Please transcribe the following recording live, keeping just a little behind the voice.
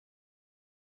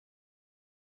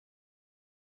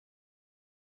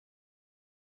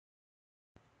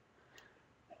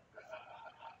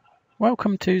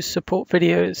Welcome to support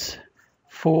videos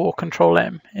for Control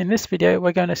M. In this video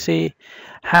we're going to see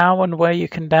how and where you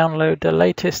can download the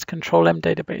latest Control M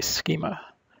database schema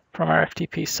from our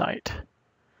FTP site.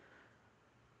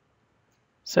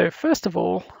 So first of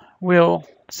all, we'll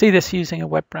see this using a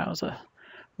web browser.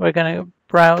 We're going to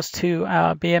browse to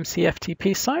our BMC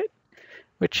FTP site,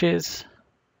 which is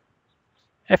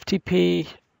ftp.bmc.com.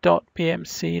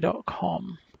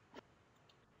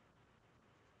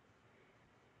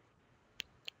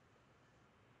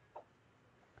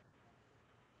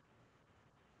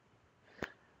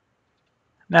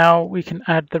 Now we can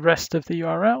add the rest of the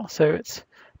URL. So it's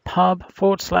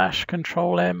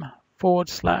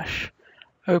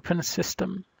pub/control/m/open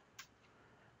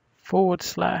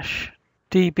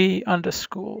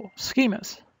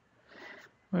system/db_schemas.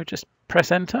 We'll just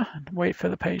press enter and wait for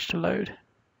the page to load.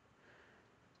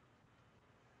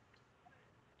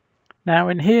 Now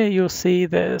in here you'll see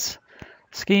there's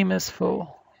schemas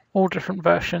for all different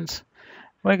versions.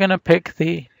 We're going to pick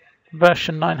the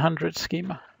version 900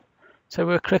 schema. So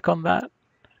we'll click on that,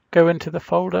 go into the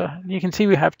folder. You can see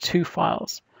we have two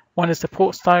files. One is the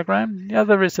ports diagram, the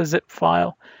other is a zip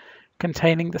file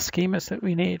containing the schemas that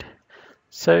we need.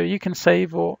 So you can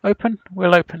save or open.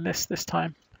 We'll open this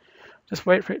time. Just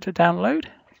wait for it to download.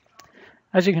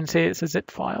 As you can see, it's a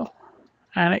zip file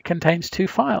and it contains two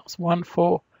files, one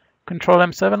for Control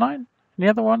M Server 9 and the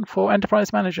other one for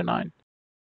Enterprise Manager 9.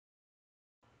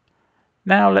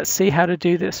 Now let's see how to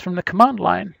do this from the command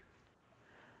line.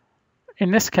 In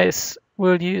this case,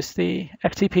 we'll use the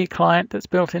FTP client that's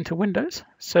built into Windows.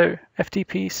 So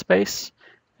ftp space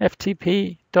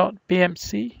ftp.bmc.com.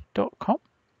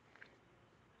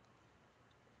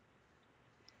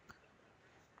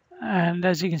 And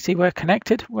as you can see, we're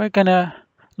connected. We're going to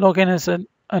log in as an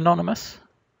anonymous.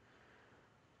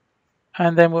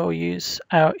 And then we'll use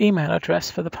our email address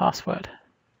for the password.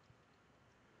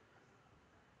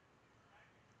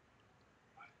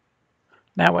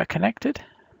 Now we're connected.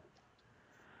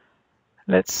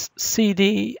 Let's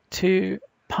cd to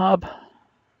pub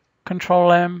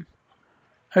Control M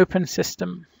open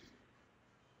system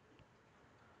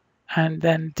and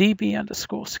then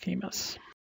db_schemas.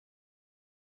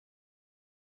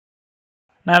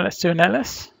 Now let's do an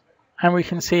ls and we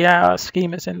can see our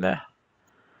schemas in there.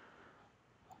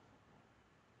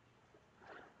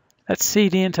 Let's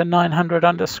cd into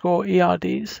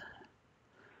 900_ERDs.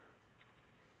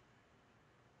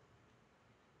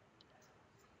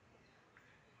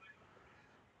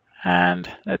 And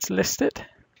let's list it.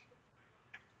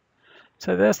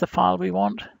 So there's the file we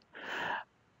want.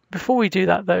 Before we do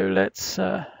that though, let's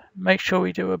make sure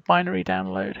we do a binary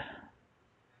download.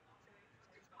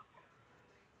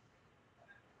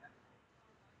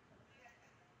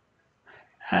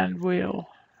 And we'll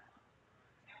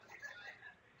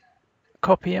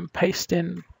copy and paste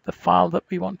in the file that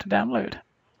we want to download.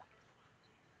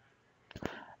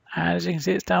 And as you can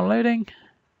see, it's downloading.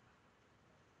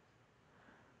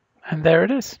 And there it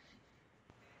is.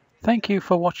 Thank you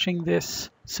for watching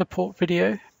this support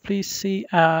video. Please see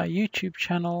our YouTube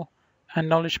channel and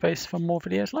knowledge base for more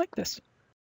videos like this.